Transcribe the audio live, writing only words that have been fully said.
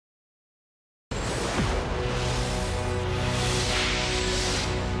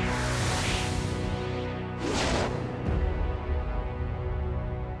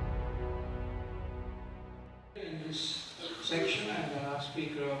and the last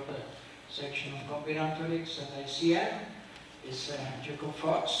speaker of the section of combinatorics at ICM is Jacob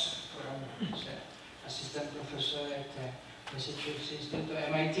Fox, he's assistant professor at Massachusetts Institute of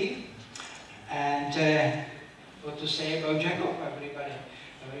MIT. And what to say about Jacob?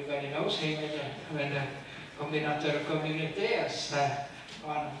 Everybody knows him in the combinator community as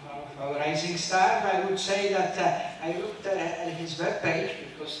one of our rising stars. I would say that I looked at his webpage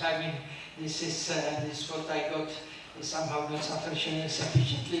because I mean this is what I got is somehow not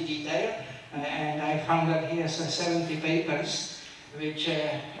sufficiently detailed, and I found that he has 70 papers which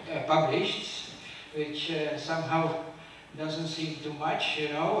published, which somehow doesn't seem too much, you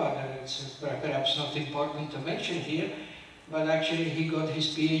know. It's perhaps not important to mention here, but actually he got his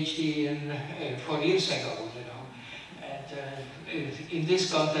PhD 4 years ago, you know. And in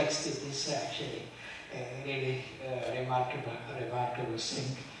this context, it is actually really remarkable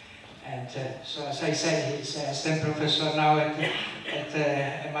thing. And so, as I said, he's assistant professor now at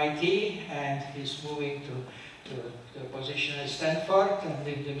MIT, and he's moving to the position at Stanford. And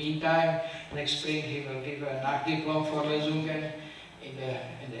in the meantime, next spring he will give an art diploma for Lesungen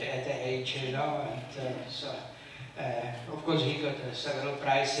at the age, you know. And so, of course, he got several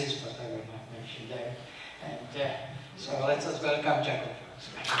prizes, but I will not mention them. And so, let us welcome Jacob.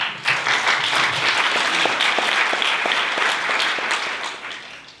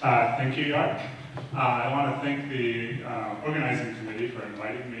 Thank you, Yark. I want to thank the organizing committee for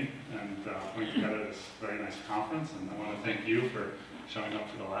inviting me and putting together this very nice conference, and I want to thank you for showing up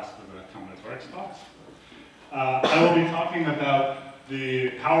for the last of the combinatorics talks. I will be talking about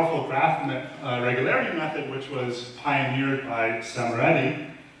the powerful graph regularity method, which was pioneered by Semeretti.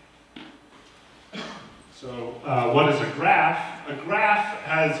 So what is a graph? A graph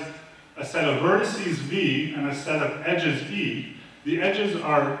has a set of vertices V and a set of edges E. The edges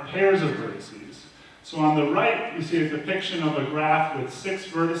are pairs of vertices. So on the right, you see a depiction of a graph with 6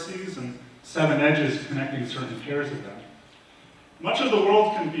 vertices and 7 edges connecting certain pairs of them. Much of the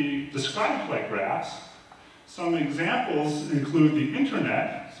world can be described by graphs. Some examples include the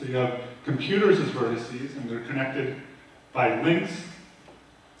internet. So you have computers as vertices, and they're connected by links.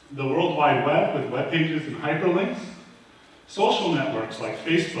 The World Wide Web with web pages and hyperlinks. Social networks like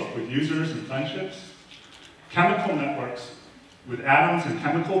Facebook with users and friendships. Chemical networks with atoms and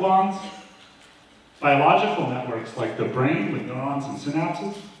chemical bonds, biological networks like the brain with neurons and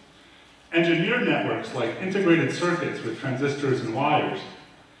synapses, engineered networks like integrated circuits with transistors and wires.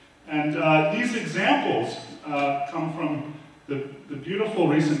 And these examples come from the beautiful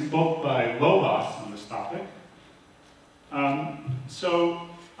recent book by Lobos on this topic. So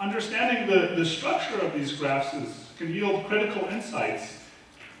understanding the structure of these graphs can yield critical insights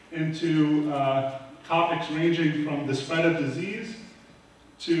into topics ranging from the spread of disease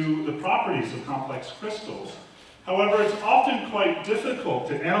to the properties of complex crystals. However, it's often quite difficult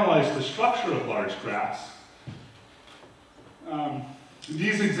to analyze the structure of large graphs.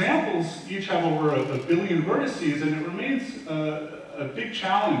 These examples each have over a billion vertices, and it remains a big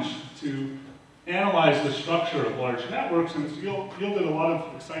challenge to analyze the structure of large networks, and it's yielded a lot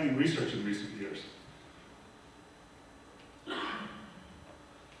of exciting research in recent years.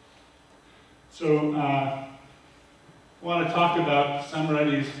 So I want to talk about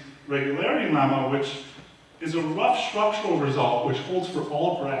Semeretti's regularity lemma, which is a rough structural result which holds for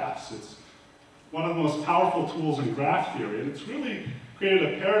all graphs. It's one of the most powerful tools in graph theory, and it's really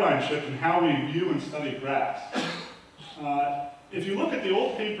created a paradigm shift in how we view and study graphs. If you look at the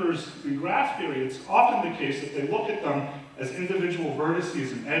old papers in graph theory, it's often the case that they look at them as individual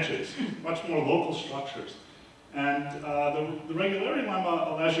vertices and edges, much more local structures. And the regularity lemma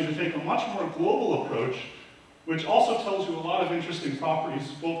allows you to take a much more global approach, which also tells you a lot of interesting properties,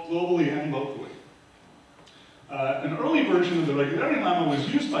 both globally and locally. An early version of the regularity lemma was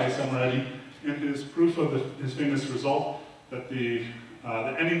used by Semeretti in his proof of his famous result that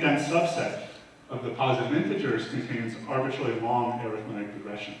that any dense subset of the positive integers contains arbitrarily long arithmetic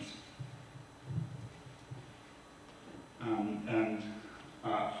regressions.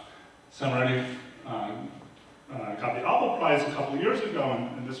 Semeretti got the Alba Prize a couple of years ago,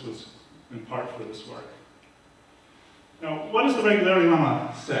 and this was in part for this work. Now, what does the regularity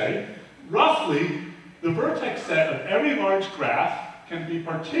lemma say? Roughly, the vertex set of every large graph can be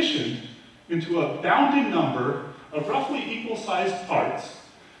partitioned into a bounding number of roughly equal-sized parts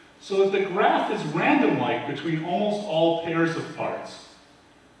so that the graph is random-like between almost all pairs of parts.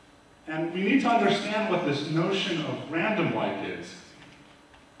 And we need to understand what this notion of random-like is.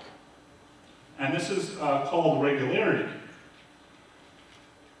 And this is called regularity.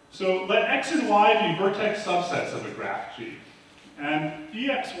 So let x and y be vertex subsets of a graph G. And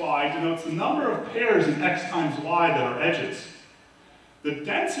EXY denotes the number of pairs in x times y that are edges. the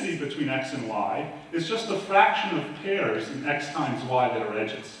density between x and y is just a fraction of pairs in x times y that are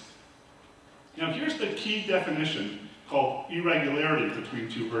edges. Now here's the key definition called irregularity between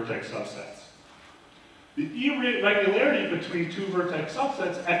two vertex subsets. The irregularity between two vertex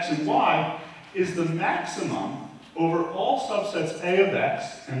subsets, x and y, is the maximum over all subsets A of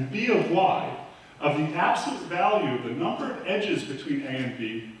x and B of y of the absolute value of the number of edges between A and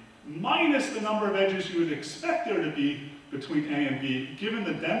B minus the number of edges you would expect there to be between A and B, given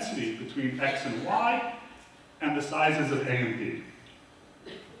the density between x and y and the sizes of A and B.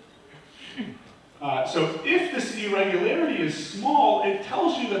 So if this irregularity is small, it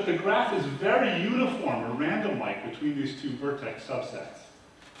tells you that the graph is very uniform or random-like between these two vertex subsets.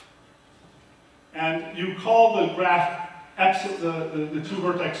 And you call the graph, the two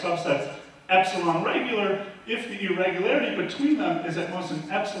vertex subsets, epsilon regular if the irregularity between them is at most an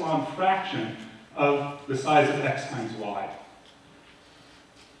epsilon fraction of the size of x times y.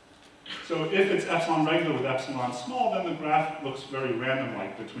 So if it's epsilon regular with epsilon small, then the graph looks very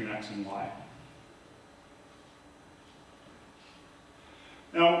random-like between x and y.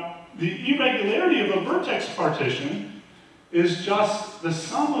 Now, the irregularity of a vertex partition is just the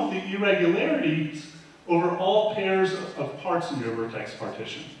sum of the irregularities over all pairs of parts in your vertex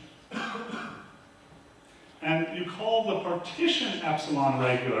partition. And you call the partition epsilon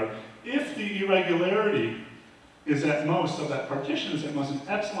regular if the irregularity is at most, of that partition is at most an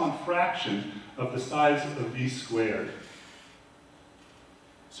epsilon fraction of the size of v squared.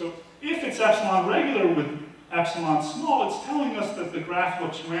 So if it's epsilon regular with epsilon small, it's telling us that the graph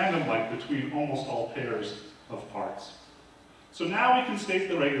looks random-like between almost all pairs of parts. So now we can state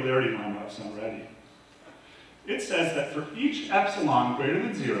the regularity lemma of SumReady. It says that for each epsilon greater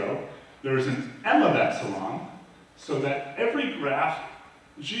than 0, there is an m of epsilon, so that every graph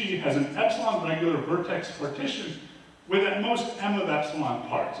G has an epsilon regular vertex partition with at most m of epsilon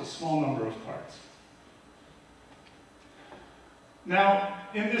parts, a small number of parts. Now,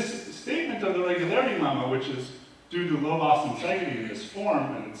 in this statement of the regularity lemma, which is due to Lovász and Szegedy in this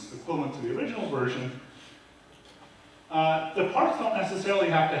form, and it's equivalent to the original version, the parts don't necessarily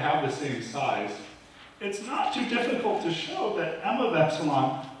have to have the same size. It's not too difficult to show that m of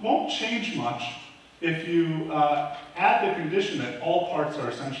epsilon won't change much if you add the condition that all parts are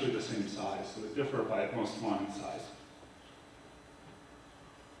essentially the same size, so they differ by at most 1 in size.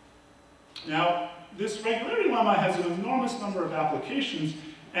 Now, this regularity lemma has an enormous number of applications,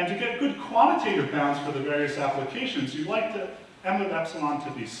 and to get good quantitative bounds for the various applications, you'd like the m of epsilon to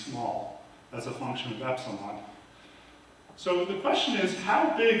be small as a function of epsilon. So the question is,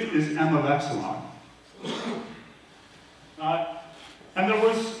 how big is m of epsilon? And there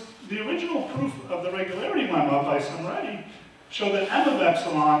was the original proof of the regularity lemma by SumReady showed that m of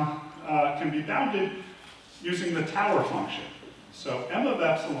epsilon can be bounded using the tower function. So m of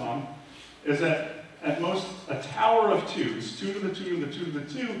epsilon is at most a tower of 2s, 2 to the 2 to the 2 to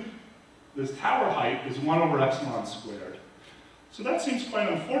the 2. This tower height is 1 over epsilon squared. So that seems quite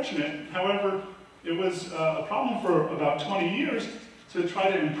unfortunate. However, it was a problem for about 20 years to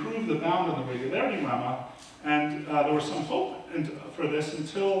try to improve the bound of the regularity lemma, and there was some hope for this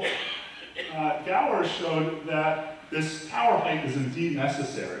until Gower showed that this tower height is indeed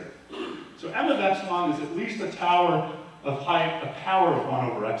necessary. So m of epsilon is at least a tower of height, a power of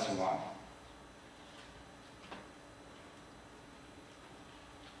 1 over epsilon.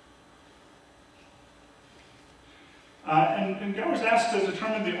 And Gower's asked to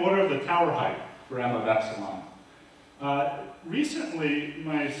determine the order of the tower height for m of epsilon. Recently,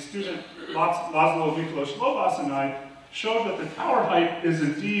 my student Laszlo Miklos Lovász and I showed that the tower height is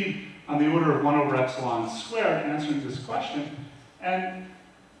indeed on the order of 1 over epsilon squared, answering this question. And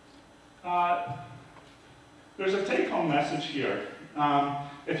there's a take-home message here.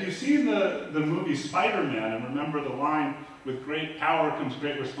 If you've seen the movie Spider-Man and remember the line, "With great power comes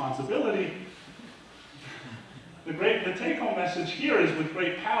great responsibility," the take-home message here is with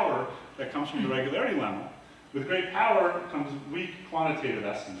great power that comes from the regularity lemma. With great power comes weak quantitative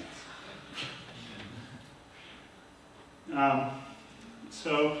estimates.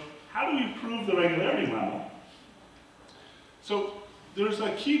 So how do we prove the regularity lemma? So there's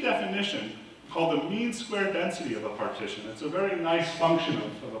a key definition called the mean square density of a partition. It's a very nice function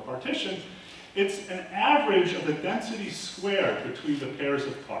of a partition. It's an average of the density squared between the pairs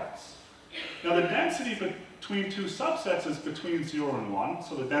of parts. Now the density between two subsets is between 0 and 1,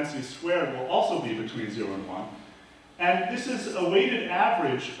 so the density squared will also be between 0 and 1. And this is a weighted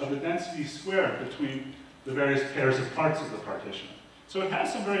average of the density squared between the various pairs of parts of the partition. So it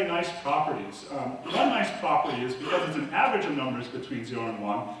has some very nice properties. One nice property is because it's an average of numbers between 0 and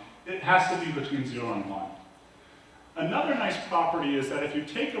 1, it has to be between 0 and 1. Another nice property is that if you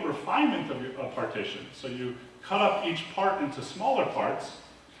take a refinement of a partition, so you cut up each part into smaller parts,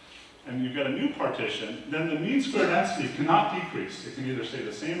 and you get a new partition, then the mean square density cannot decrease. It can either stay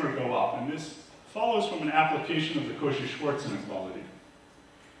the same or go up. And this follows from an application of the Cauchy-Schwarz inequality.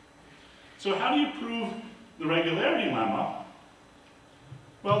 So how do you prove the regularity lemma?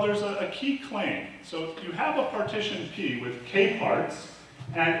 Well, there's a key claim. So you have a partition P with k parts,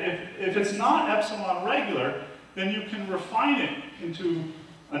 and if it's not epsilon regular, then you can refine it into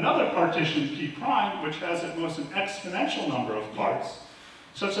another partition P prime, which has at most an exponential number of parts,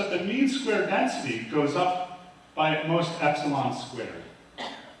 such that the mean square density goes up by at most epsilon squared.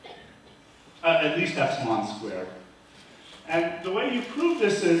 At least epsilon squared. And the way you prove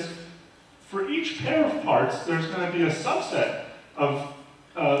this is, for each pair of parts, there's going to be a subset of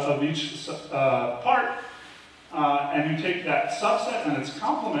each part, and you take that subset and its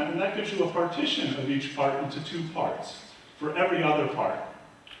complement, and that gives you a partition of each part into two parts for every other part.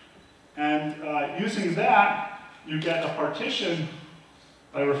 And using that, you get a partition,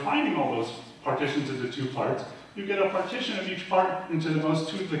 by refining all those partitions into two parts, you get a partition of each part into the most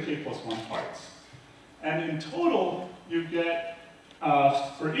 2 to the k plus 1 parts. And in total, you get,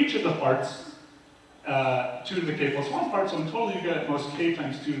 for each of the parts, 2 to the k plus 1 parts, so in total you get at most k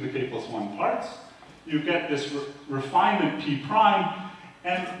times 2 to the k plus 1 parts. You get this refinement P prime,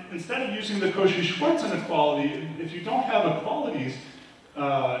 and instead of using the Cauchy-Schwarz inequality, if you don't have equalities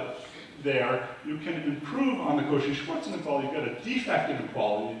there, you can improve on the Cauchy-Schwarz inequality. You get a defect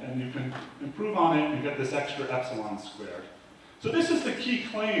inequality, and you can improve on it and get this extra epsilon squared. So this is the key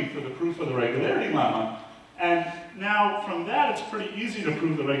claim for the proof of the regularity lemma. And now from that, it's pretty easy to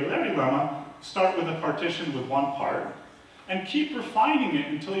prove the regularity lemma. Start with a partition with one part, and keep refining it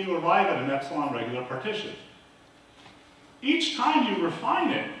until you arrive at an epsilon regular partition. Each time you refine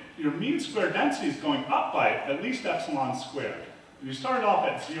it, your mean square density is going up by at least epsilon squared. You started off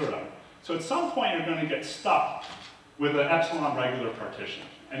at 0. So at some point, you're going to get stuck with an epsilon regular partition.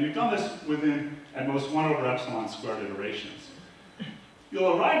 And you've done this within, at most, 1 over epsilon squared iterations.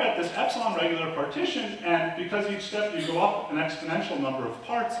 You'll arrive at this epsilon regular partition, and because each step you go up an exponential number of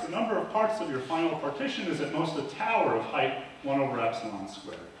parts, the number of parts of your final partition is at most a tower of height 1 over epsilon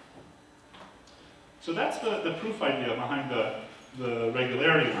squared. So that's the proof idea behind the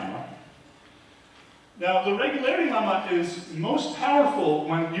regularity lemma. Now, the regularity lemma is most powerful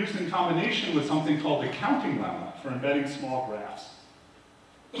when used in combination with something called the counting lemma for embedding small graphs.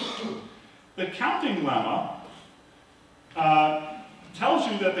 The counting lemma tells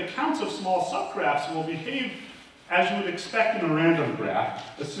you that the counts of small subgraphs will behave as you would expect in a random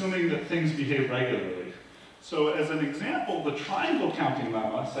graph, assuming that things behave regularly. So as an example, the triangle counting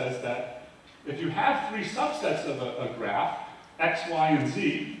lemma says that if you have 3 subsets of a graph, x, y, and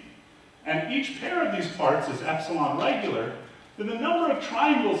z, and each pair of these parts is epsilon regular, then the number of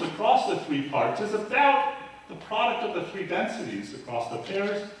triangles across the 3 parts is about the product of the 3 densities across the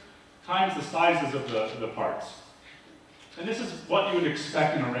pairs times the sizes of the parts. And this is what you would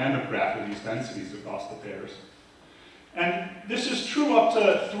expect in a random graph of these densities across the pairs. And this is true up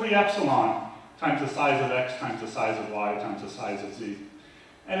to 3 epsilon times the size of x times the size of y times the size of z.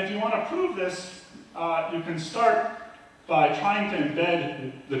 And if you want to prove this, you can start by trying to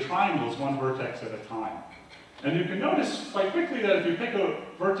embed the triangles 1 vertex at a time. And you can notice quite quickly that if you pick a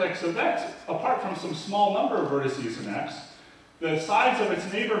vertex of x, apart from some small number of vertices in x, the size of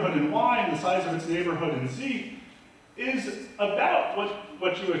its neighborhood in y and the size of its neighborhood in z is about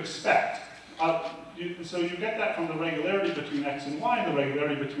what you expect. So you get that from the regularity between x and y and the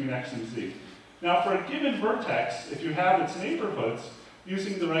regularity between x and z. Now for a given vertex, if you have its neighborhoods,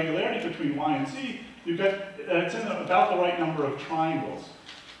 using the regularity between y and z, you get it's in about the right number of triangles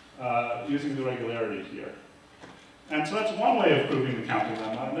using the regularity here. And so that's one way of proving the counting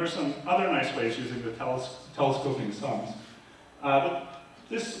lemma, and there's some other nice ways using the telescoping sums. But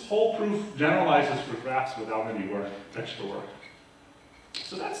this whole proof generalizes for graphs without any extra work.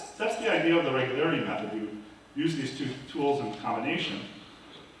 So that's the idea of the regularity method. You use these 2 tools in combination.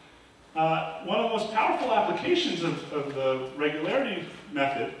 One of the most powerful applications of the regularity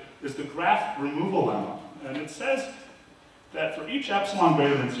method is the graph removal lemma. And it says that for each epsilon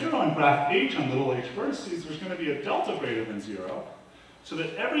greater than 0 in graph H on little h vertices, there's going to be a delta greater than 0, so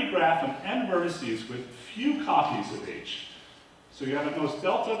that every graph of n vertices with few copies of H, so you have at most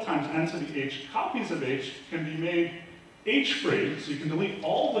delta times n to the h copies of H, can be made H-free, so you can delete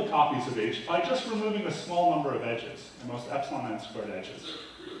all the copies of H by just removing a small number of edges, at most epsilon n squared edges.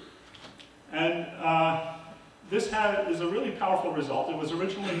 And this is a really powerful result. It was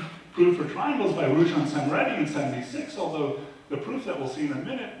originally proved for triangles by Rougeon Senredi in '76, although the proof that we'll see in a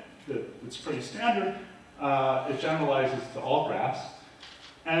minute, that it's pretty standard, It generalizes to all graphs.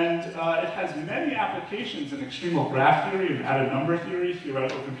 And it has many applications in extremal graph theory and added number theory,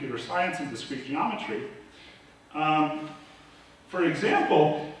 theoretical computer science, and discrete geometry. For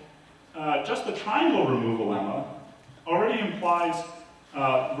example, just the triangle removal lemma already implies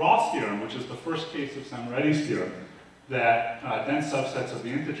Ross theorem, which is the first case of Samaretti's theorem, that dense subsets of the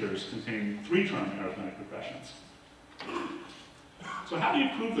integers contain 3-term arithmetic regressions. So how do you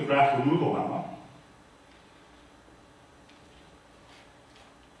prove the graph removal lemma?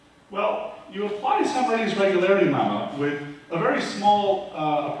 Well, you apply Samaretti's regularity lemma with a very small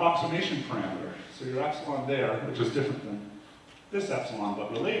approximation parameter. So your epsilon there, which is different than this epsilon,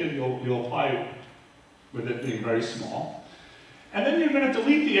 but related, you'll apply with it being very small. And then you're going to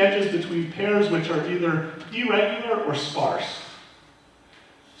delete the edges between pairs which are either irregular or sparse.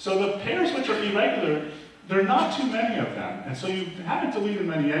 So the pairs which are irregular, there are not too many of them, and so you haven't deleted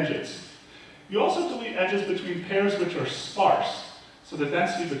many edges. You also delete edges between pairs which are sparse, so the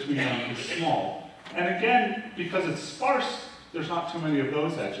density between them is small. And again, because it's sparse, there's not too many of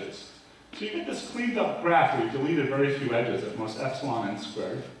those edges. So you get this cleaned up graph where you deleted very few edges at most epsilon n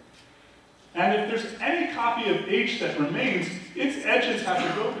squared. And if there's any copy of H that remains, its edges have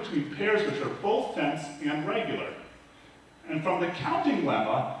to go between pairs which are both dense and regular. And from the counting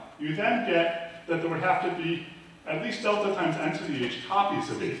lemma, you then get that there would have to be at least delta times n to the h copies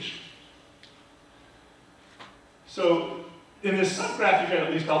of H. So in this subgraph, you get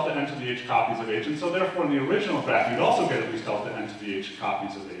at least delta n to the h copies of H, and so therefore in the original graph, you'd also get at least delta n to the h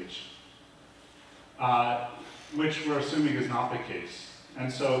copies of H, which we're assuming is not the case.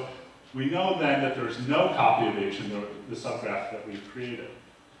 And so we know then that there's no copy of H in the subgraph that we've created.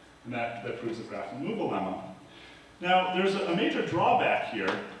 And that proves the graph removal lemma. Now, there's a major drawback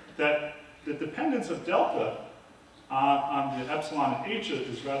here that the dependence of delta on the epsilon and H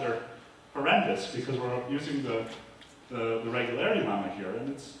is rather horrendous because we're using the regularity lemma here. And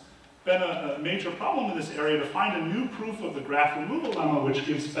it's been a major problem in this area to find a new proof of the graph removal lemma which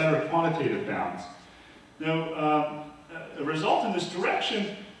gives better quantitative bounds. Now, a result in this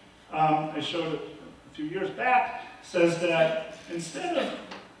direction I showed a few years back, says that instead of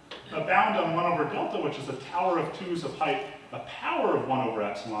a bound on 1 over delta, which is a tower of 2's of height, a power of 1 over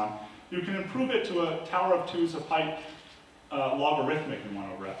epsilon, you can improve it to a tower of 2's of height logarithmic in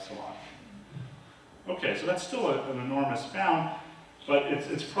 1 over epsilon. Okay, so that's still an enormous bound, but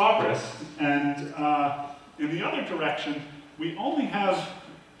it's progress. And in the other direction, we only have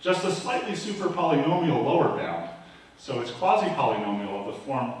just a slightly superpolynomial lower bound. So it's quasi-polynomial of the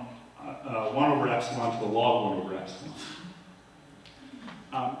form 1 over epsilon to the log 1 over epsilon.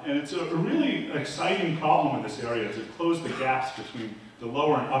 And it's a really exciting problem in this area to close the gaps between the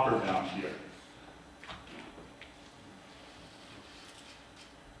lower and upper bound here.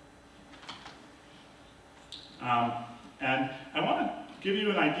 And I want to give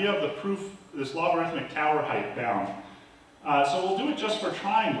you an idea of the proof, this logarithmic tower height bound. So we'll do it just for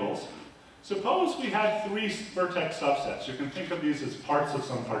triangles. Suppose we had 3 vertex subsets. You can think of these as parts of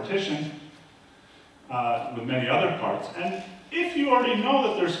some partition with many other parts. And if you already know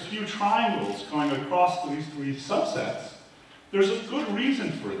that there's few triangles going across these 3 subsets, there's a good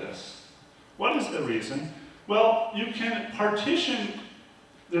reason for this. What is the reason? Well, you can partition,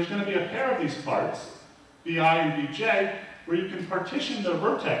 there's going to be a pair of these parts, Bi and Bj, where you can partition the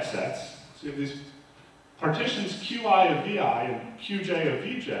vertex sets. So you have these partitions Qi of Vi and Qj of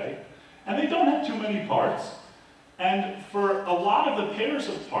Vj, and they don't have too many parts. And for a lot of the pairs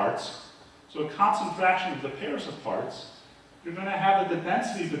of parts, so a constant fraction of the pairs of parts, you're going to have that the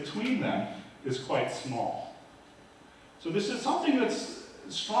density between them is quite small. So this is something that's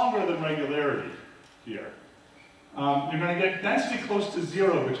stronger than regularity here. You're going to get density close to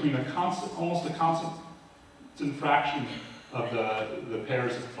 0 between a constant, almost a constant fraction of the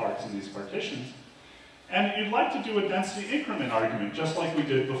pairs of parts in these partitions. And you'd like to do a density increment argument, just like we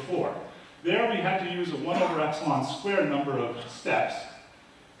did before. There we had to use a 1 over epsilon squared number of steps.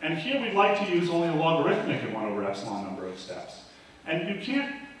 And here we'd like to use only a logarithmic in 1 over epsilon number of steps. And you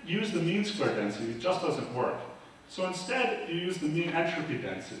can't use the mean square density, it just doesn't work. So instead, you use the mean entropy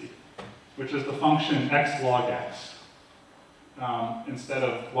density, which is the function x log x, instead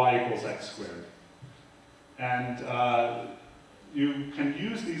of y equals x squared. And you can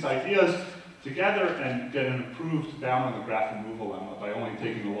use these ideas together and get an improved bound on the graph removal lemma by only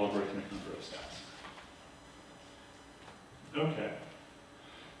taking the logarithmic number of steps. Okay.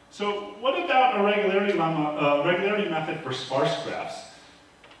 So what about a regularity lemma, regularity method for sparse graphs?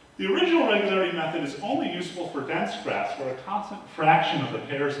 The original regularity method is only useful for dense graphs where a constant fraction of the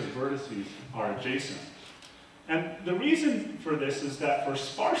pairs of vertices are adjacent. And the reason for this is that for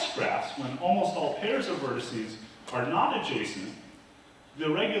sparse graphs, when almost all pairs of vertices are not adjacent, the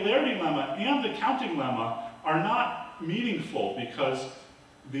regularity lemma and the counting lemma are not meaningful because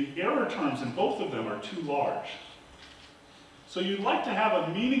the error terms in both of them are too large. So you'd like to have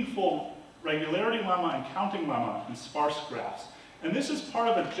a meaningful regularity lemma and counting lemma in sparse graphs. And this is part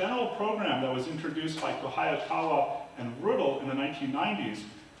of a general program that was introduced by Kohayakawa and Rudel in the 1990s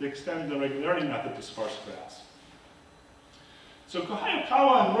to extend the regularity method to sparse graphs. So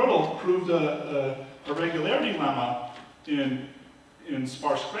Kohayakawa and Rudel proved a regularity lemma in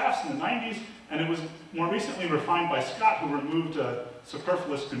sparse graphs in the 90s, and it was more recently refined by Scott, who removed a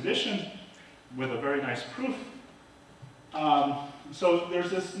superfluous condition with a very nice proof. So there's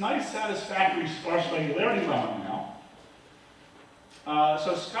this nice satisfactory sparse regularity lemma now.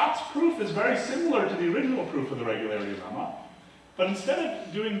 So Scott's proof is very similar to the original proof of the regularity lemma, but instead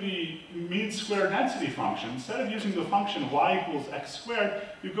of doing the mean square density function, instead of using the function y equals x squared,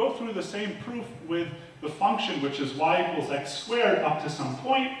 you go through the same proof with the function, which is y equals x squared up to some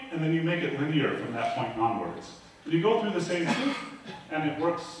point, and then you make it linear from that point onwards. And you go through the same proof, and it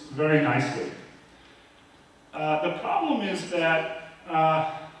works very nicely. The problem is that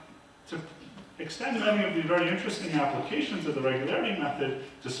to extend many of the very interesting applications of the regularity method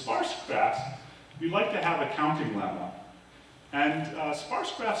to sparse graphs, you'd like to have a counting lemma. And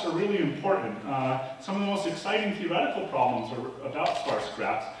sparse graphs are really important. Some of the most exciting theoretical problems are about sparse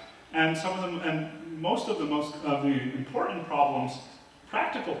graphs, and most of the important problems,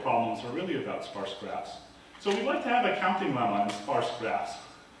 practical problems, are really about sparse graphs. So we'd like to have a counting lemma in sparse graphs.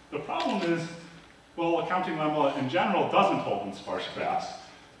 The problem is, well, a counting lemma in general doesn't hold in sparse graphs.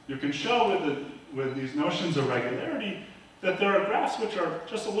 You can show with these notions of regularity that there are graphs which are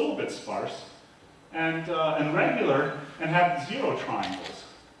just a little bit sparse and regular and have zero triangles.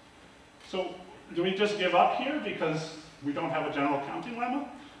 So do we just give up here because we don't have a general counting lemma?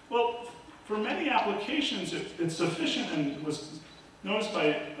 Well, for many applications, it's sufficient, and was noticed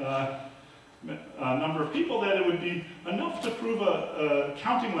by a number of people that it would be enough to prove a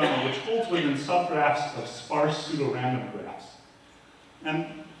counting lemma which holds within subgraphs of sparse pseudo-random graphs. And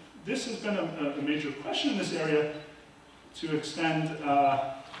this has been a major question in this area, to extend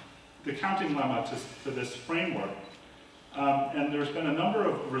the counting lemma to this framework. And there's been a number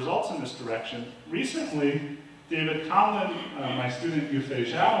of results in this direction. Recently, David Conlon, my student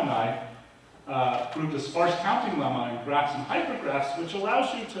Yufei Zhao, and I proved a sparse counting lemma in graphs and hypergraphs, which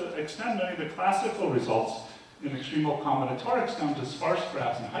allows you to extend many of the classical results in extremal combinatorics down to sparse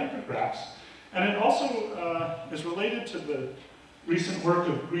graphs and hypergraphs. And it also is related to the recent work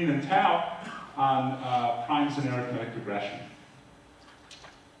of Green and Tue on primes in arithmetic regression.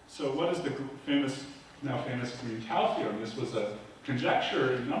 So what is the now famous Green-Tue theorem? This was a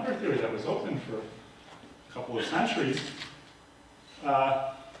conjecture in number theory that was open for a couple of centuries.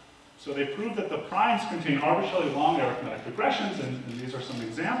 So they proved that the primes contain arbitrarily long arithmetic regressions, and these are some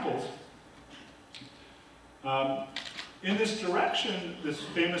examples. In this direction, this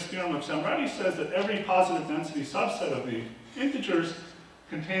famous theorem of Semreti says that every positive density subset of the integers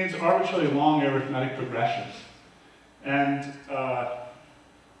contains arbitrarily long arithmetic progressions. And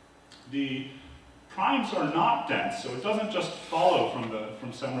the primes are not dense, so it doesn't just follow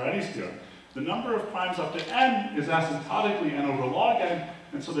from Semreti's theorem. The number of primes up to n is asymptotically n over log n,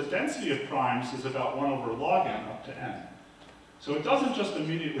 and so the density of primes is about 1 over log n up to n. So it doesn't just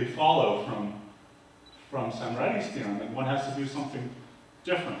immediately follow from Semreti's theorem, and one has to do something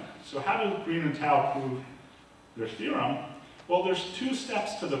different. So how do Green and Tue prove their theorem? Well, there's two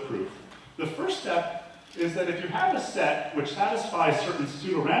steps to the proof. The first step is that if you have a set which satisfies certain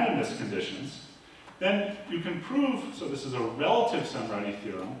pseudo-randomness conditions, then you can prove, so this is a relative Semreti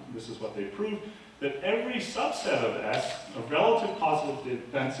theorem, this is what they proved, that every subset of S of relative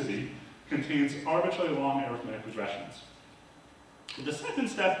positive density contains arbitrarily long arithmetic regressions. The second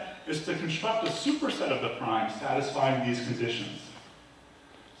step is to construct a superset of the primes satisfying these conditions.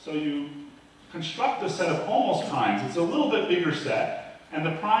 So you construct a set of almost primes. It's a little bit bigger set, and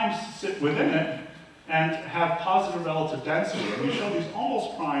the primes sit within it and have positive relative density. And you show these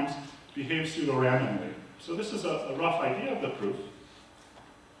almost primes behave pseudo-randomly. So this is a rough idea of the proof.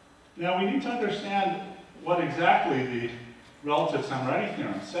 Now we need to understand what exactly the relative Semreti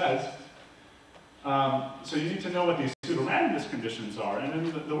theorem says. So you need to know what these pseudo-randomness conditions are. And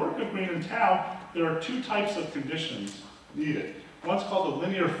in the work of Green and Tue, there are two types of conditions needed. One's called the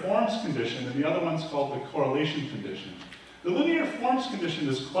linear forms condition, and the other one's called the correlation condition. The linear forms condition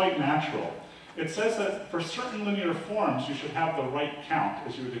is quite natural. It says that for certain linear forms, you should have the right count,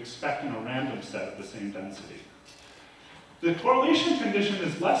 as you would expect in a random set of the same density. The correlation condition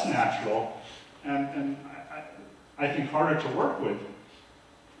is less natural, and I think, harder to work with.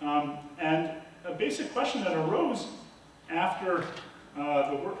 And a basic question that arose after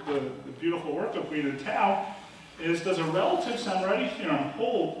the beautiful work of 1919Tue is, does a relative similarity theorem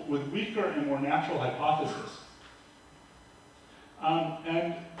hold with weaker and more natural hypotheses?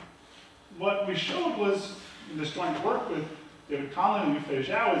 And what we showed was, in this joint work with David Conlon and Yufei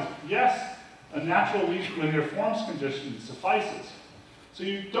Zhao, is yes, a natural weak linear forms condition suffices. So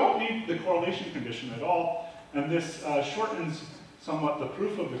you don't need the correlation condition at all, and this shortens somewhat the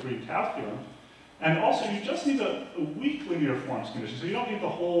proof of the Green-Tau theorem. And also, you just need a weak linear forms condition, so you don't need the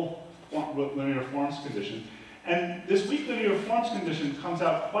whole linear forms condition. And this weak linear forms condition comes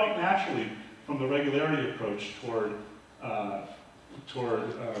out quite naturally from the regularity approach toward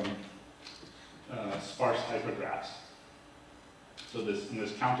sparse hypergraphs. So in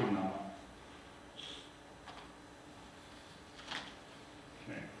this counting lemma.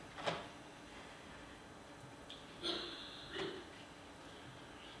 Okay.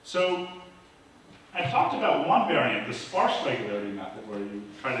 So I talked about one variant, the sparse regularity method, where you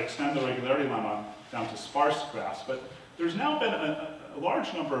try to extend the regularity lemma down to sparse graphs. But there's now been a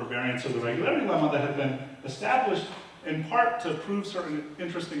large number of variants of the regularity lemma that have been established in part to prove certain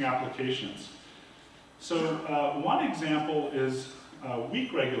interesting applications. So one example is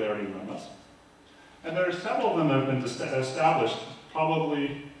weak regularity lemmas. And there are several of them that have been established.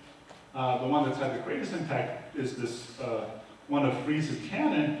 Probably the one that's had the greatest impact is this one of Fries and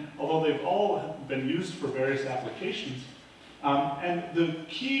Cannon, although they've all been used for various applications. And the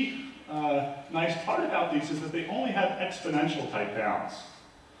key nice part about these is that they only have exponential type bounds.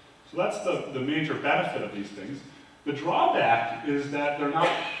 So that's the major benefit of these things. The drawback is that they're not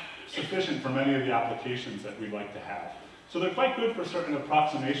sufficient for many of the applications that we'd like to have. So they're quite good for certain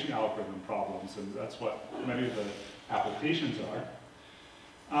approximation algorithm problems, and that's what many of the applications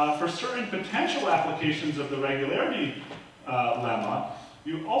are. For certain potential applications of the regularity lemma,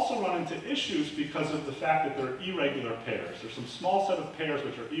 you also run into issues because of the fact that there are irregular pairs. There's some small set of pairs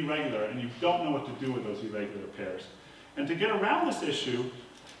which are irregular, and you don't know what to do with those irregular pairs. And to get around this issue,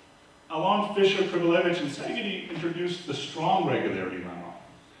 Alon, Fisher, Krivulevich, and Segedy introduced the strong regularity lemma.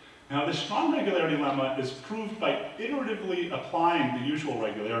 Now, the strong regularity lemma is proved by iteratively applying the usual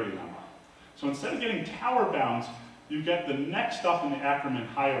regularity lemma. So instead of getting tower bounds, you get the next up in the Ackermann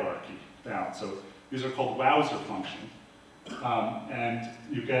hierarchy bound. So these are called Wowser functions. And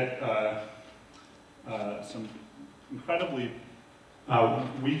you get some incredibly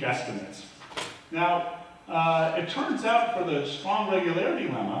weak estimates. Now, it turns out for the strong regularity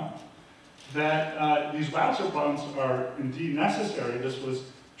lemma that these Wowser bounds are indeed necessary. This was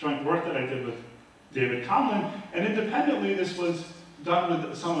joint work that I did with David Conlon, and independently this was done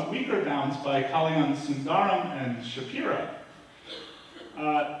with somewhat weaker bounds by Kalyan Sundaram and Shapira.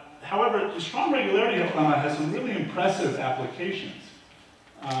 However, the strong regularity lemma has some really impressive applications,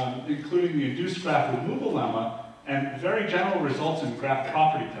 including the induced graph removal lemma and very general results in graph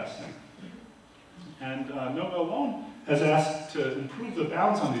property testing. And Nova alone has asked to improve the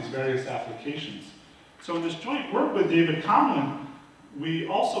bounds on these various applications. So in this joint work with David Conlon, we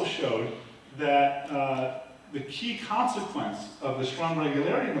also showed that the key consequence of the strong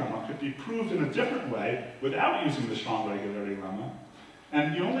regularity lemma could be proved in a different way without using the strong regularity lemma.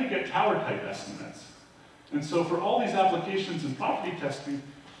 And you only get tower-type estimates. And so for all these applications in property testing,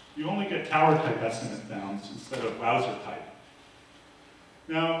 you only get tower-type estimate bounds instead of Wowser-type.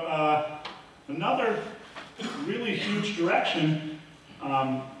 Now, another really huge direction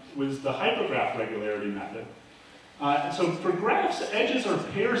was the hypergraph regularity method. So for graphs, edges are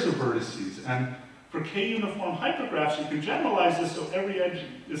pairs of vertices. And for K-uniform hypergraphs, you can generalize this so every edge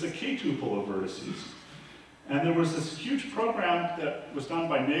is a K-tuple of vertices. And there was this huge program that was done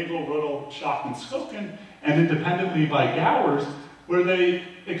by Nagel, Rudel, Schock, and Skokin, and independently by Gowers, where they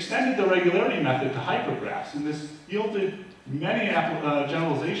extended the regularity method to hypergraphs. And this yielded many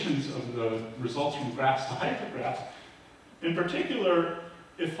generalizations of the results from graphs to hypergraphs. In particular,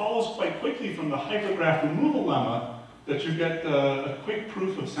 it follows quite quickly from the hypergraph removal lemma that you get a quick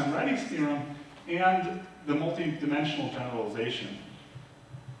proof of Semretti's theorem and the multi-dimensional generalization.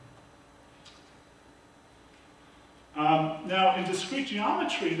 Now, in discrete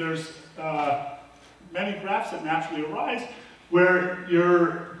geometry, there's many graphs that naturally arise where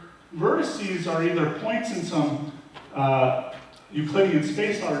your vertices are either points in some Euclidean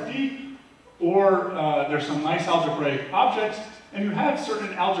space RD, or there's some nice algebraic objects, and you have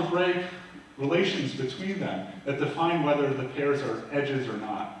certain algebraic relations between them that define whether the pairs are edges or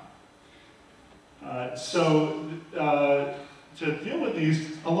not. To deal with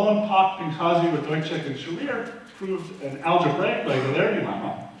these, Alon, Pak, Pinkazi, Radoicek, and Scharir proved an algebraic regularity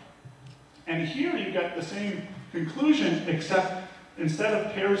lemma. And here you get the same conclusion, except instead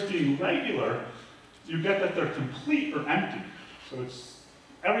of pairs being regular, you get that they're complete or empty. So it's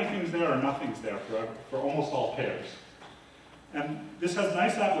everything's there or nothing's there for almost all pairs. And this has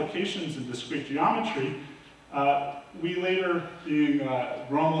nice applications in discrete geometry. We later, being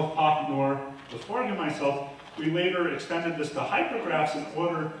Gromov, Pock, Knorr, Laforgue, and myself, we later extended this to hypergraphs in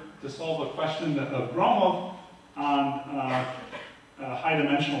order to solve a question of Gromov on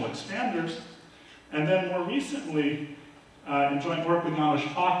high-dimensional expanders. And then more recently, in joint work with Janusz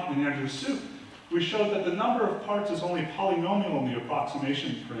Pock and Andrew Soup, we showed that the number of parts is only polynomial in the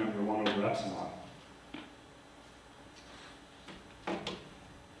approximation parameter 1 over epsilon.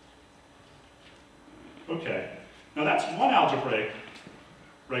 Okay, now that's one algebraic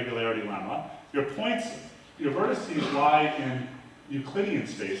regularity lemma. Your points, your vertices lie in Euclidean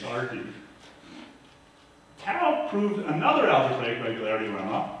space, RD. Tau proved another algebraic regularity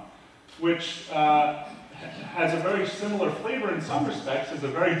lemma, which has a very similar flavor in some respects, has a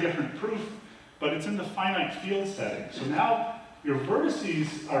very different proof, but it's in the finite field setting. So now your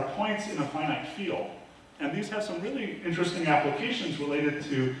vertices are points in a finite field. And these have some really interesting applications related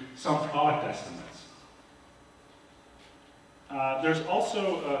to some product estimates. There's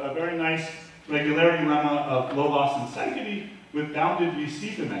also a very nice regularity lemma of low-loss uncertainty with bounded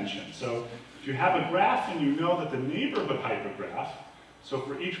VC dimension. So if you have a graph and you know that the neighborhood hypergraph, so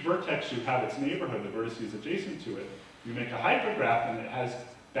for each vertex you have its neighborhood, the vertices adjacent to it, you make a hypergraph and it has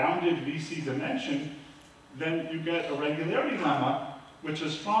bounded VC dimension, then you get a regularity lemma which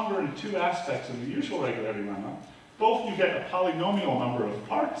is stronger in two aspects than the usual regularity lemma. Both you get a polynomial number of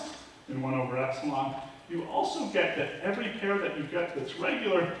parts in 1 over epsilon. You also get that every pair that you get that's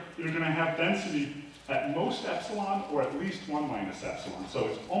regular, you're going to have density at most epsilon or at least 1 minus epsilon. So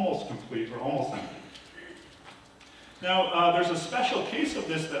it's almost complete or almost empty. Now, there's a special case of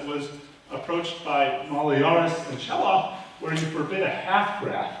this that was approached by Maliaris and Sheloff, where you forbid a half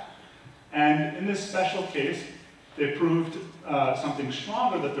graph. And in this special case, they proved something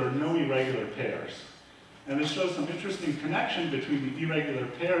stronger, that there are no irregular pairs. And this shows some interesting connection between the irregular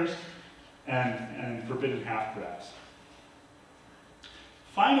pairs and forbidden half graphs.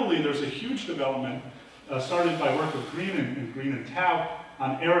 Finally, there's a huge development started by work of Green and Tau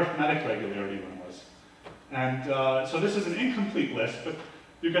on arithmetic regularity lemmas. And so this is an incomplete list, but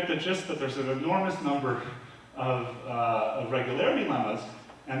you get the gist that there's an enormous number of regularity lemmas,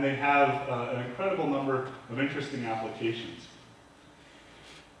 and they have an incredible number of interesting applications.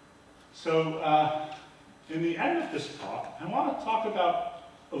 So in the end of this talk, I want to talk about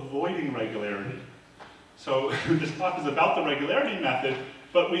avoiding regularity. So this talk is about the regularity method,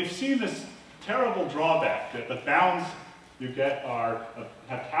 but we've seen this terrible drawback that the bounds you get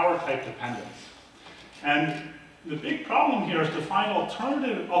have tower-type dependence. And the big problem here is to find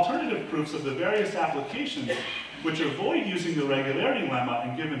alternative proofs of the various applications which avoid using the regularity lemma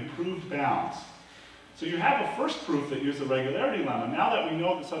and give improved bounds. So you have a first proof that uses the regularity lemma. Now that we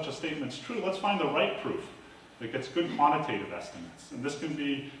know that such a statement's true, let's find the right proof that gets good quantitative estimates. And this can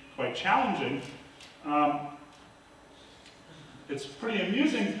be quite challenging. It's pretty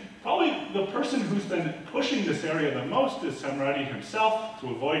amusing. Probably the person who's been pushing this area the most is Samrati himself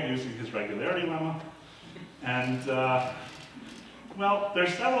to avoid using his regularity lemma. And well,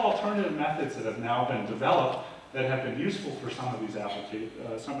 there's several alternative methods that have now been developed that have been useful for some of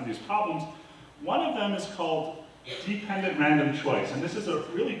these problems. One of them is called dependent random choice, and this is a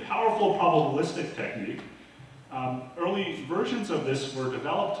really powerful probabilistic technique. Early versions of this were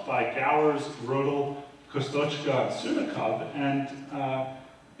developed by Gowers, Rodel, Kostochka, and Sunikov, and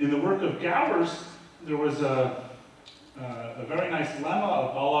in the work of Gowers, there was a very nice lemma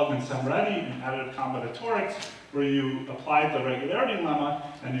of Balog and Samrati in additive combinatorics, where you applied the regularity lemma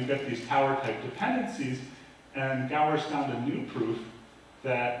and you get these tower-type dependencies. And Gowers found a new proof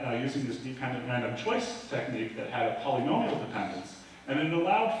that using this dependent random choice technique that had a polynomial dependence. And it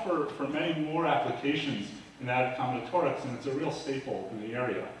allowed for many more applications in additive combinatorics, and it's a real staple in the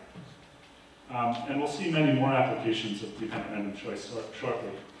area. And we'll see many more applications of dependent random choice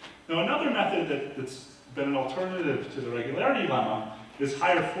shortly. Now, another method that's been an alternative to the regularity lemma is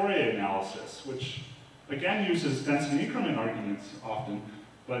higher Fourier analysis, which again uses density increment arguments often,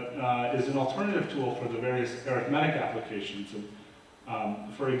 but is an alternative tool for the various arithmetic applications.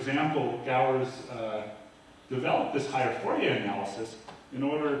 And, for example, Gowers developed this higher Fourier analysis in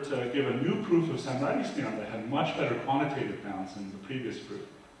order to give a new proof of Samrati's theorem that had much better quantitative bounds than the previous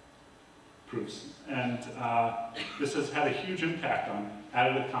proofs. And this has had a huge impact on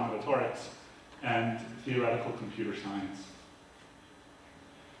additive combinatorics and theoretical computer science.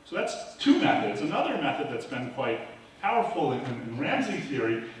 So that's two methods. Another method that's been quite powerful in Ramsey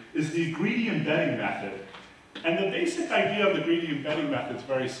theory is the greedy embedding method. And the basic idea of the greedy embedding method is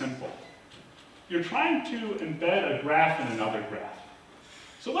very simple. You're trying to embed a graph in another graph.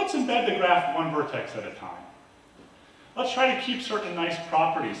 So let's embed the graph one vertex at a time. Let's try to keep certain nice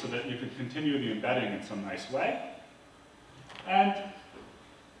properties so that you can continue the embedding in some nice way. And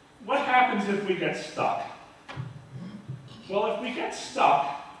what happens if we get stuck? Well, if we get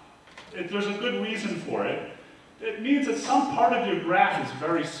stuck, there's a good reason for it. It means that some part of your graph is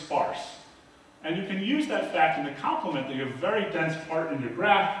very sparse. And you can use that fact in the complement that you have a very dense part in your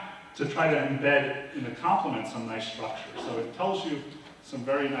graph to try to embed in the complement some nice structure. So it tells you some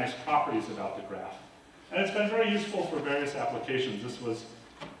very nice properties about the graph. And it's been very useful for various applications. This was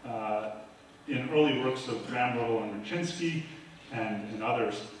in early works of Graham, Rodel, and Rudzinski, and in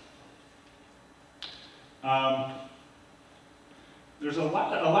others. There's a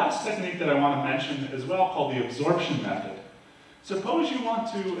last technique that I want to mention as well called the absorption method. Suppose you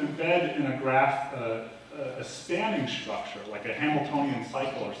want to embed in a graph a spanning structure, like a Hamiltonian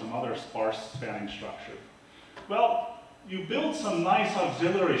cycle or some other sparse spanning structure. Well, you build some nice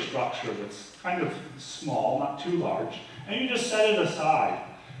auxiliary structure that's kind of small, not too large, and you just set it aside.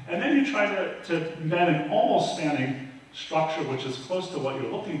 And then you try to embed an almost spanning structure which is close to what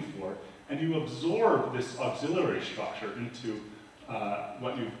you're looking for, and you absorb this auxiliary structure into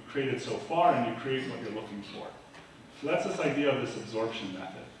what you've created so far, and you create what you're looking for. So that's this idea of this absorption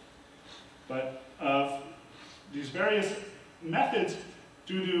method. But these various methods,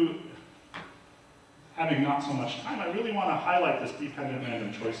 due to having not so much time, I really want to highlight this dependent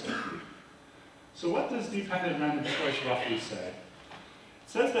random choice technique. So what does dependent random choice roughly say? It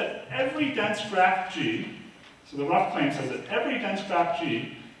says that every dense graph G, so the rough claim says that every dense graph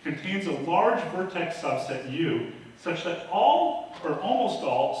G contains a large vertex subset U such that all, or almost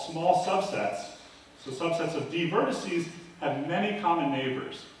all, small subsets, so subsets of D vertices, have many common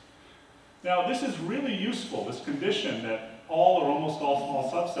neighbors. Now this is really useful, this condition that all or almost all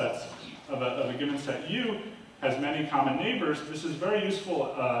small subsets of a given set U has many common neighbors. This is very useful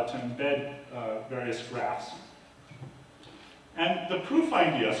to embed various graphs. And the proof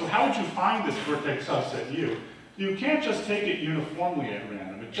idea, so how would you find this vertex subset U? You can't just take it uniformly at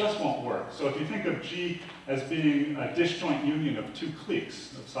random. It just won't work. So if you think of G as being a disjoint union of two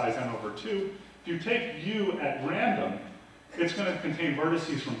cliques of size n/2, if you take U at random, it's going to contain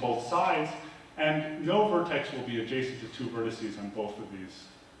vertices from both sides, and no vertex will be adjacent to two vertices on both of these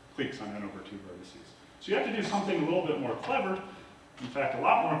cliques on n/2 vertices. So you have to do something a little bit more clever, in fact, a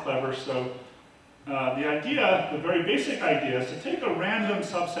lot more clever. So the idea, the very basic idea, is to take a random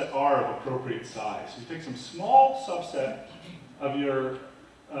subset R of appropriate size. You take some small subset of your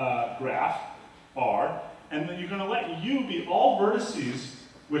graph, R, and then you're going to let U be all vertices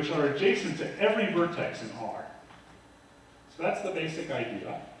which are adjacent to every vertex in R. So that's the basic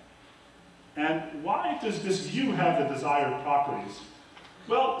idea. And why does this U have the desired properties?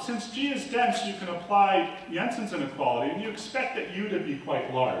 Well, since G is dense, you can apply Jensen's inequality, and you expect that U to be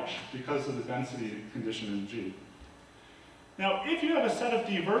quite large because of the density condition in G. Now, if you have a set of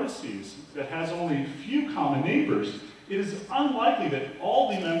D vertices that has only few common neighbors, it is unlikely that all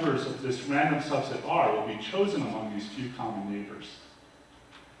the members of this random subset R will be chosen among these few common neighbors.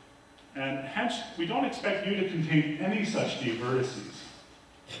 And hence, we don't expect U to contain any such D vertices.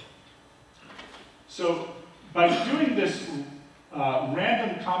 So, by doing this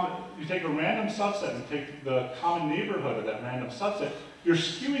you take a random subset and take the common neighborhood of that random subset, you're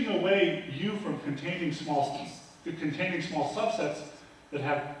skewing away U from containing small subsets that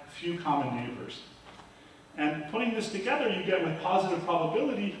have few common neighbors. And putting this together, you get with positive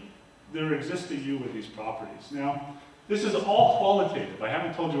probability, there exists a U with these properties. Now, this is all qualitative. I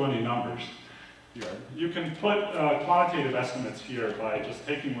haven't told you any numbers here. You can put quantitative estimates here by just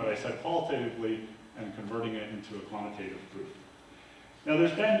taking what I said qualitatively and converting it into a quantitative proof. Now,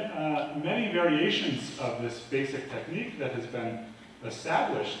 there's been many variations of this basic technique that has been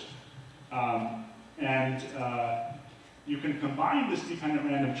established, and you can combine this dependent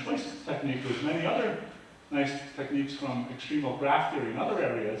random choice technique with many other nice techniques from extremal graph theory and other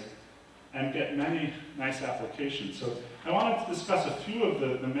areas, and get many nice applications. So I wanted to discuss a few of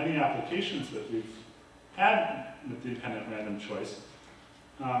the many applications that we've had with dependent random choice.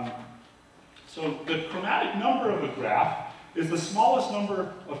 So the chromatic number of a graph is the smallest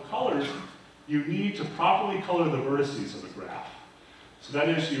number of colors you need to properly color the vertices of a graph. So that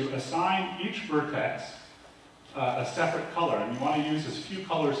is, you assign each vertex a separate color, and you want to use as few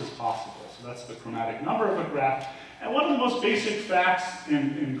colors as possible. So that's the chromatic number of a graph. And one of the most basic facts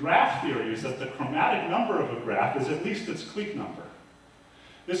in graph theory is that the chromatic number of a graph is at least its clique number.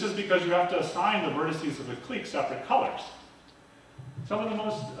 This is because you have to assign the vertices of a clique separate colors. Some of the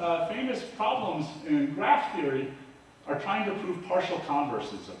most famous problems in graph theory are trying to prove partial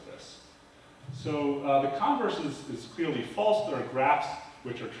converses of this. So the converse is clearly false. There are graphs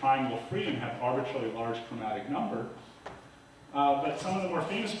which are triangle-free and have arbitrarily large chromatic number. But some of the more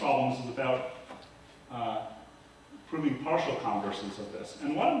famous problems is about proving partial converses of this.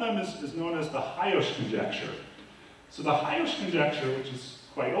 And one of them is known as the Hayosh conjecture. So the Hayosh conjecture, which is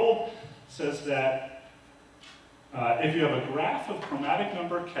quite old, says that if you have a graph of chromatic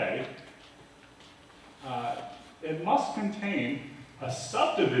number k, it must contain a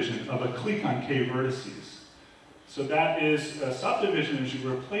subdivision of a clique on k vertices. So that is, a subdivision is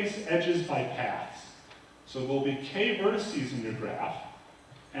you replace edges by paths. So there will be k vertices in your graph,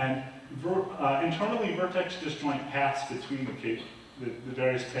 and internally vertex disjoint paths between the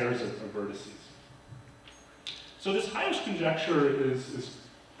various pairs of vertices. So this Hayosh conjecture is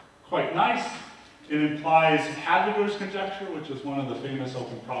quite nice. It implies Hadwiger's conjecture, which is one of the famous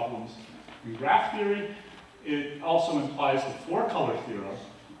open problems in graph theory. It also implies the four-color theorem,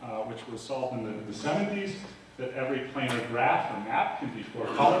 which was solved in the 70s, that every planar graph or map can be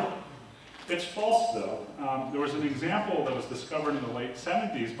four-colored. It's false, though. There was an example that was discovered in the late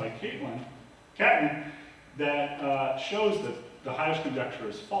 70s by Catton that shows that the Hayosh conjecture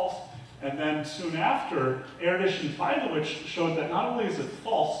is false. And then soon after, Erdős and Feilowicz showed that not only is it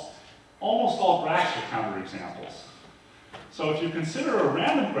false, almost all graphs are counterexamples. So if you consider a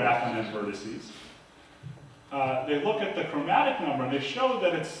random graph on n vertices, they look at the chromatic number and they show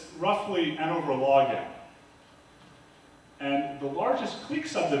that it's roughly n over log n. And the largest clique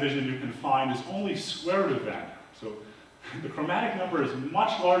subdivision you can find is only square root of n. So the chromatic number is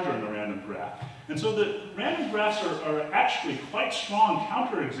much larger in a random graph. And so the random graphs are actually quite strong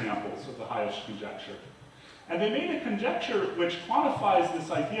counterexamples of the Hayosh conjecture. And they made a conjecture which quantifies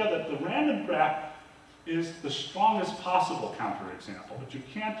this idea that the random graph is the strongest possible counterexample, but you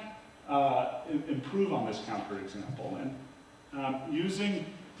can't improve on this counterexample. And using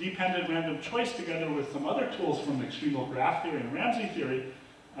dependent random choice together with some other tools from extremal graph theory and Ramsey theory,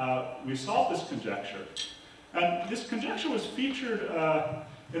 we solved this conjecture. And this conjecture was featured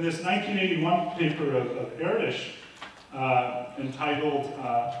in this 1981 paper of Erdős entitled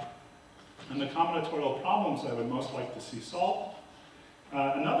 "And the Combinatorial Problems I Would Most Like to See Solved."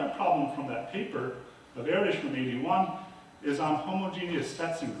 Another problem from that paper of Erdős from '81 is on homogeneous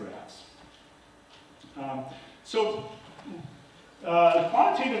sets and graphs. The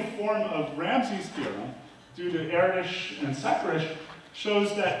quantitative form of Ramsey's theorem, due to Erdős and Sekerish,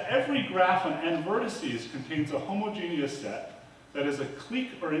 shows that every graph on n vertices contains a homogeneous set that is a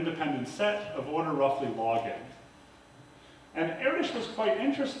clique or independent set of order roughly log n. And Erdős was quite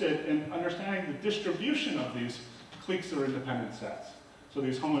interested in understanding the distribution of these cliques or independent sets, so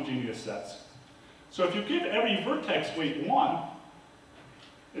these homogeneous sets. So if you give every vertex weight 1,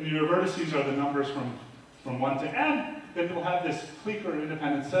 and your vertices are the numbers from 1 to n, then you'll have this clique or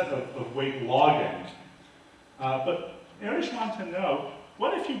independent set of weight log n. But Erdős wanted to know,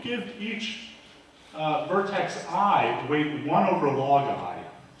 what if you give each vertex I weight 1 over log I?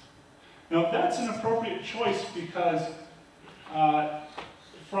 Now that's an appropriate choice because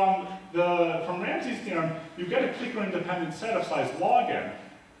from Ramsey's theorem, you get a clique or independent set of size log n,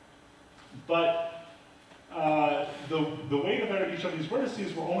 but the weight of each of these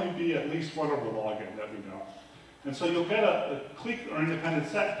vertices will only be at least 1 over log n that we know. And so you'll get a clique or independent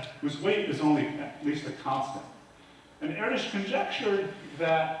set whose weight is only at least a constant. And Erdős conjectured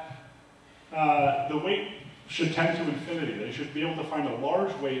that the weight should tend to infinity. They should be able to find a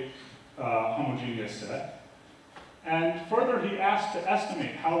large weight homogeneous set. And further, he asked to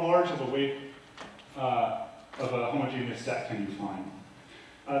estimate how large of a weight of a homogeneous set can you find.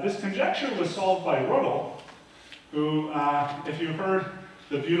 This conjecture was solved by Rödl, who, if you heard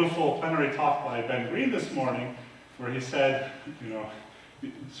the beautiful plenary talk by Ben Green this morning, where he said,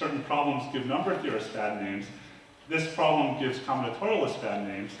 certain problems give number theorists bad names, this problem gives combinatorialists bad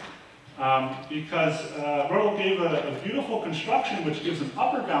names, because Rödl gave a beautiful construction which gives an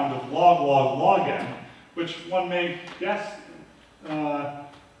upper bound of log n, which one may guess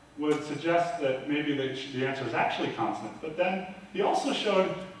would suggest that maybe the answer is actually constant. But then he also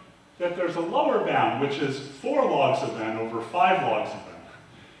showed that there's a lower bound, which is 4 logs of n over 5 logs of n.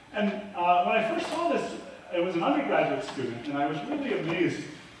 And when I first saw this, it was an undergraduate student, and I was really amazed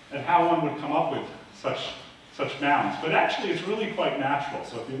at how one would come up with such bounds. But actually, it's really quite natural.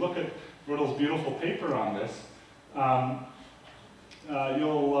 So if you look at Rödl's beautiful paper on this,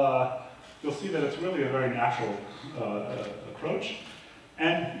 you'll see that it's really a very natural approach.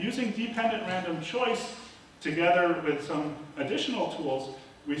 And using dependent random choice together with some additional tools,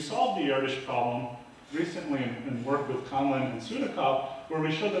 we solved the Erdős problem recently in work with Conlin and Sudakov, where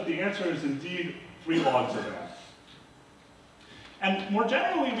we showed that the answer is indeed 3 logs of n. And more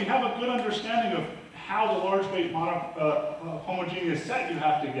generally, we have a good understanding of how the large weight homogeneous set you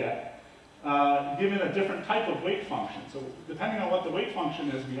have to get, given a different type of weight function. So depending on what the weight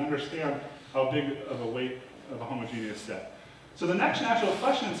function is, we understand how big of a weight of a homogeneous set. So the next natural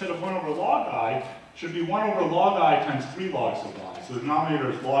question, instead of 1 over log I, should be 1 over log I times 3 logs of I. So the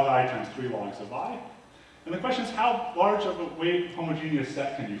denominator is log I times 3 logs of I. And the question is, how large of a weight homogeneous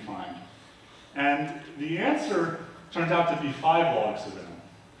set can you find? And the answer turns out to be 5 logs of n.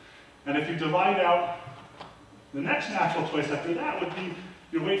 And if you divide out the next natural choice after that, would be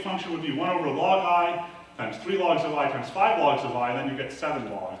your weight function would be 1 over log I times 3 logs of I times 5 logs of I, then you get 7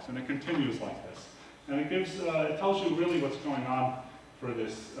 logs, and it continues like this. And it gives, it tells you really what's going on for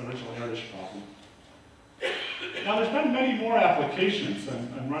this original Erdős problem. Now there's been many more applications.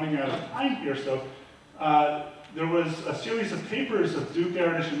 I'm running out of time here, so there was a series of papers of Duke,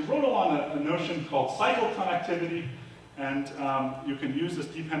 Erdős, and Rödl on a notion called cycle connectivity, and you can use this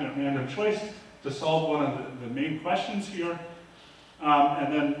dependent random choice to solve one of the main questions here.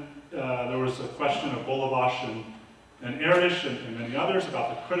 And then there was a question of Bolovash and Erdős and many others about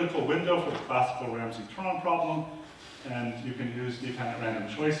the critical window for the classical Ramsey-Turon problem. And you can use dependent random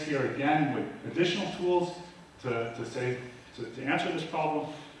choice here again with additional tools to answer this problem.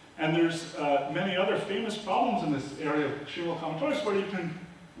 And there's many other famous problems in this area of extreme combinatorics where you can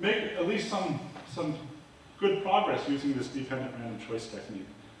make at least some good progress using this dependent random choice technique.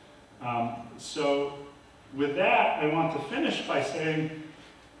 So with that, I want to finish by saying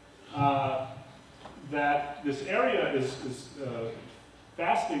that this area is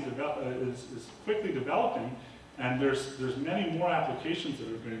quickly developing, and there's many more applications that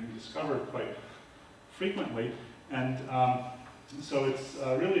are being discovered quite frequently, and so it's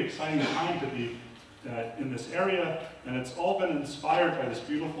a really exciting time to be in this area, and it's all been inspired by this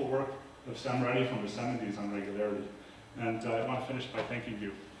beautiful work of Sam Reddy from the 70s on regularity. And I want to finish by thanking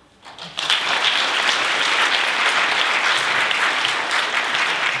you.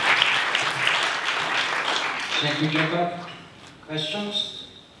 Thank you, Jacob. Questions?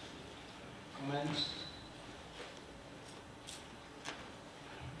 Comments?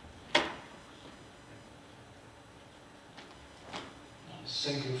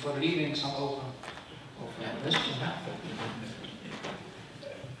 Thank you for leaving some open questions.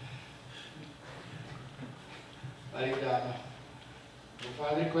 But if there are no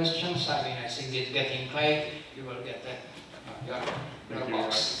further questions, I think it's getting late. You will get your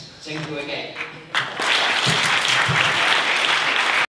box. Thank you again.